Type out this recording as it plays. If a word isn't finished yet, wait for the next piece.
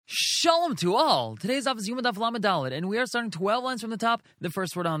Shalom to all! Today's daf is Yoma daf Lamed Daled, and we are starting 12 lines from the top, the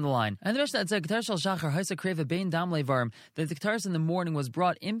first word on the line. And the Mishnah said, Ketar shel shachar haisa kreva bein dam levarim, that the Ketaris in the morning was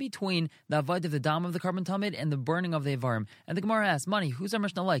brought in between the avoid of the dam of the carbon tamid and the burning of the avarim. And the Gemara asks, Mani, who's our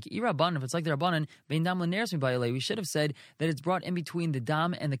Mishnah like? Iraban, if it's like the Rabbanan, bein dam leneres mibayale, we should have said that it's brought in between the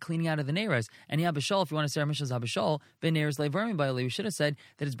dam and the cleaning out of the neres. And Yabashal, if you want to say our Mishnah is Habashal, bein neres levarim mibayale, we should have said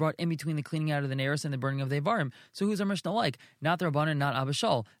that it's brought in between the cleaning out of the neres and the burning of the avarim. So who's our Mishnah like? Not the Rabbanan, not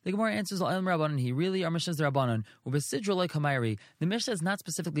Abashal. The Gemara answers, he really, our Mishnah is the Rabbanan. The Mishnah is not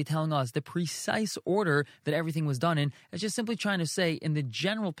specifically telling us the precise order that everything was done in. It's just simply trying to say in the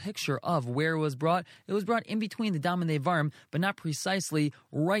general picture of where it was brought in between the dam and the avarim, but not precisely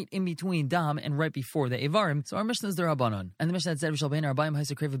right in between dam and right before the avarim. So our Mishnah is the Rabbanan. And the Mishnah said, that the Ktar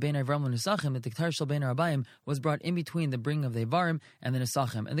Shal Bein Arabayim was brought in between the bringing of the avarim and the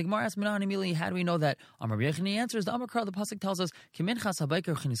Nesachim. And the Gemara asks, immediately, how do we know that? Amar Yechini answers, the Amakar, the Pasuk tells us,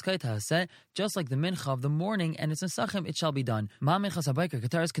 just like the mincha of the morning and its nesachim, it shall be done. Ma minchas habayker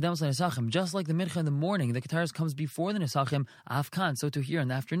kataris kedemus nesachim. Just like the mincha in the morning, the kataris comes before the nesachim. Afkan. So to here in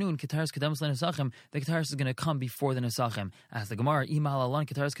the afternoon, kataris kedemus nesachim, the kataris is going to come before the nesachim. As the Gemara, imal alan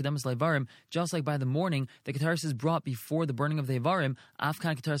kataris kedemus levarim. Just like by the morning, the kataris is brought before the burning of the avarim.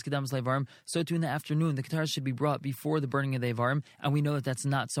 Afkan kataris kedemus levarim. So too in the afternoon, the kataris should be brought before the burning of the avarim, and we know that that's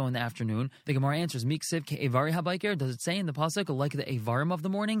not so in the afternoon. The Gemara answers, miksiv ke avari habayker. Does it say in the pasuk like the avarim of the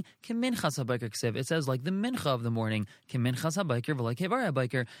morning? It says like the mincha of the morning. It's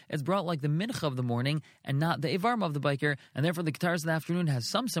brought like the mincha of the morning and not the avarim of the biker, and therefore the ketaris of the afternoon has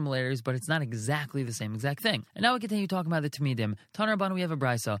some similarities, but it's not exactly the same exact thing. And now we continue talking about the tamidim. Tanar Rabban, we have a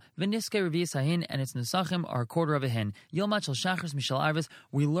brisa. V'niske revi'is hahin, and its nesachim are a quarter of a hin. Yilmat shel shachris mishal arvis.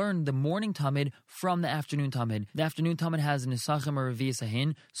 We learn the morning tamid from the afternoon tamid. The afternoon tamid has nesachim or revi'is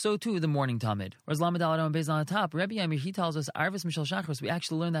hahin. So too the morning tamid. Whereas Lamed Alad on the top, Rabbi Yamir, he tells us arvis mishal shachris. We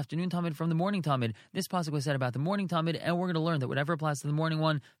actually learn the afternoon tamid from the morning tamid. This pasuk was said about the morning tamid, and we're going to learn that whatever applies to the morning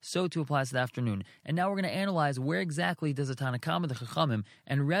one, so too applies to the afternoon. And now we're going to analyze where exactly does the Tanakama, the Chachamim,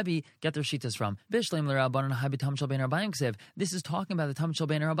 and Rebbe get their shitas from. This is talking about the Talmud Shel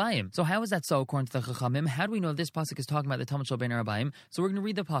Bein Arabayim. So how is that so according to the Chachamim? How do we know this pasuk is talking about the Talmud Shel Bein Arabayim? So we're going to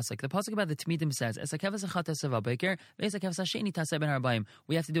read the pasuk. The pasuk about the Tamidim says,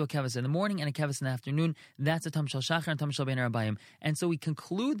 we have to do a kevas in the morning and a kevas in the afternoon. That's a Talmud Shel Shachar and Talmud Shel Bein Arabayim. And so we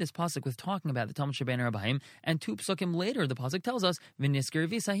conclude this pasuk with talking about the Talmud Shel Bein Arabayim, and two psukim later, the pasuk tells us,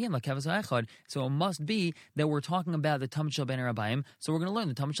 so it must be that we're talking about the Talmud Shel Bein Arabayim, so we're going to learn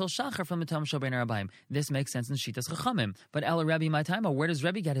the Talmud Shel Shachar from the Talmud Shel Bein Arabayim. This makes sense in Shitas Chachamim. But Ela Rabbi my time, where does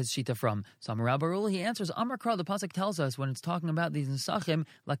Rebbe get his Shita from? So Amar Rabba Rula, he answers, Amar Kral, the pasuk tells us when it's talking about these Nesachim,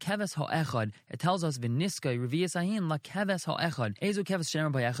 lakeves ha'echad. It tells us, v'niska revi'is hahin lakeves ha'echad. Ezu keves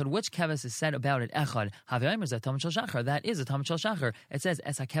shenemar by echad. Which keves is said about it? Echad. Havayim is that Talmud Shel Shachar. That is a Talmud Shel Shachar. It says,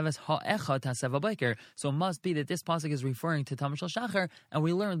 es hakeves ha'echad tasev ha'bayker. So it must be that this pasuk is referring to Talmud Shel Shachar, and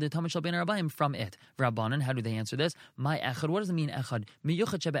we learned the Talmud Shel Bein Arabayim from it. Rabbanan, how do they answer this? My echad. What does it mean, echad?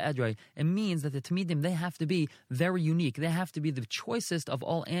 Miyuchad sheba edrei. It means that the Tamidim, they have to be very unique. They have to be the choicest of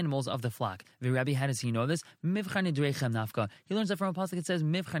all animals of the flock. The Rabbi, how does he know this? Mivchan idreichem nafka. He learns that from a pasuk. It says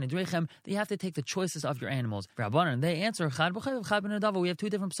mivchan idreichem. That you have to take the choicest of your animals. Rabbanan, they answer chad b'chayv, chad b'nadava. We have two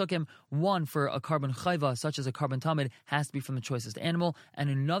different psukim. One for a carbon chayva, such as a carbon tamid, has to be from the choicest animal, and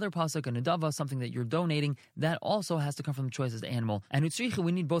another pasuk, a nadava, something that you're donating, that also has to come from the choicest animal. And utzricha,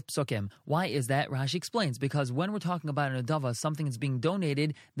 we need both psukim. Why is that? Rashi explains, because when we're talking about an adava, something that's being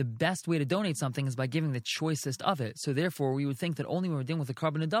donated, the best way to donate something is by giving the choicest of it. So therefore, we would think that only when we're dealing with a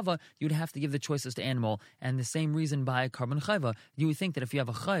carbon adava, you'd have to give the choicest animal. And the same reason by a carbon chayva, you would think that if you have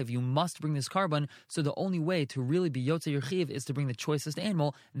a chayv, you must bring this carbon. So the only way to really be yotze your chayv is to bring the choicest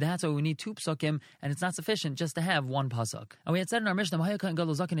animal. That's why we need two psukim, and it's not sufficient just to have one pasuk. And we had said in our Mishnah, if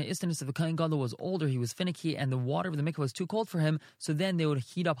the Kohen Gadol was older, he was finicky, and the water of the mikvah was too cold for him, so then they would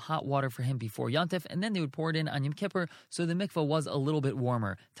heat up hot water for him before Yantif, and then they would pour it in on Yom Kippur, so the mikvah was a little bit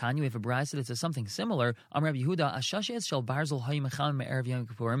warmer. Tanya, we have a brayso that says something similar. Rabbi Yehuda, Ashashes shel barzel hayim mechan me'erev Yom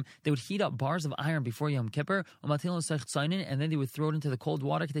Kippurim. They would heat up bars of iron before Yom Kippur, and then they would throw it into the cold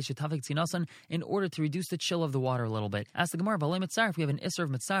water in order to reduce the chill of the water a little bit. As the Gemara, if we have an isser of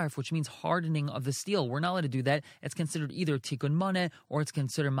mitzaref, which means hardening of the steel, we're not allowed to do that. It's considered either tikkun maneh or it's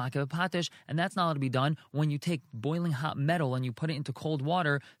considered makav patish, and that's not allowed to be done when you take boiling hot metal and you put it into cold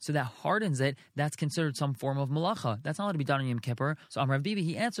water so that hardens it. That's considered some form of malacha. That's not allowed to be done on Yom Kippur. So Amar Bibi,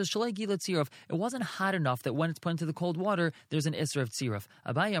 he answers, Shalei Gilat Tziruf. It wasn't hot enough that when it's put into the cold water, there's an isser of tziruf.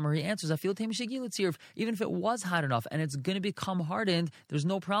 Abaye Amar, he answers, Afil Teim Shegilat Tziruf. Even if it was hot enough and it's going to become hardened, there's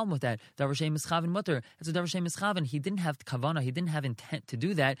no problem with that. Davar Shem Mischaven Mutter. It's a Davar Shem Mischaven. He didn't have kavana. He didn't have intent to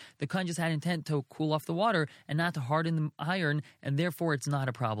do that. The Kohen just had intent to cool off the water and not to harden the iron, and therefore where it's not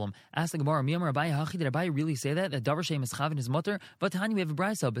a problem. Ask the Gemara, Miyamar Abaye Hachi, did Abaye really say that davar she'em eschavin is mutter? But Tani, we have a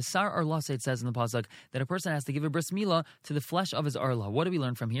brisa, Besar Arla, it says in the pasuk that a person has to give a bris milah to the flesh of his arla. What do we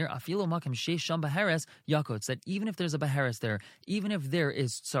learn from here? Afilo makim sheish sham bahares yakot, that even if there's a bahares there, even if there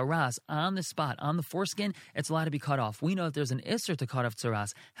is tsaras on the spot, on the foreskin, it's allowed to be cut off. We know that there's an isser to cut off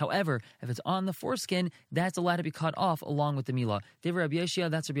tsaras. However, if it's on the foreskin, that's allowed to be cut off along with the milah. Devar Rabbi Yeshia,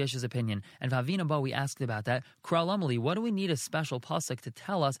 that's Rabbi Yeshia's opinion. And Vavina Ba, we asked about that. Kralamali, what do we need a special pasuk to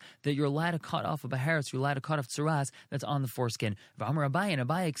tell us that you're allowed to cut off a baharis, you're allowed to cut off tsaras that's on the foreskin? V'amar Abaye, and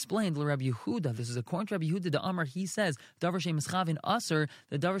Abaye explained to Rabbi Yehuda, this is according to Rabbi Yehuda, the Amar, he says, davar she'em eschavin aser,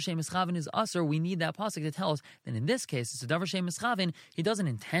 the davar she'em eschavin is aser, we need that pasuk to tell us that in this case, it's a davar she'em eschavin, he doesn't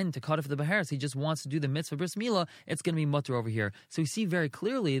intend to cut off the baharis, he just wants to do the mitzvah bris milah, it's going to be mutter over here. So we see very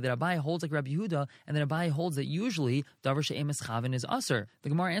clearly that Abaye holds like Rabbi Yehuda, and that Abaye holds that usually davar she'em eschavin is aser. The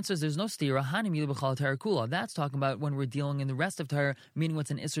Gemara answers there's no stira, hanim yilu b'chal Torah kula. That's talking about when we're dealing in the rest of Torah, meaning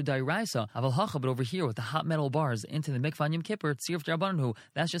what's an isser dairaisa. Aval hacha, but over here with the hot metal bars into the mikvah and Yom Kippur, tzir of Drabanan,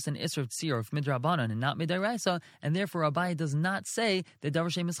 that's just an isser of tzir of midrabanan and not midairaisa, and therefore Abaye does not say that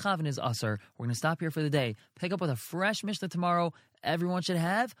davar she'em eschavin is aser. We're going to stop here for the day. Pick up with a fresh Mishnah tomorrow. Everyone should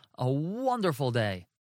have a wonderful day.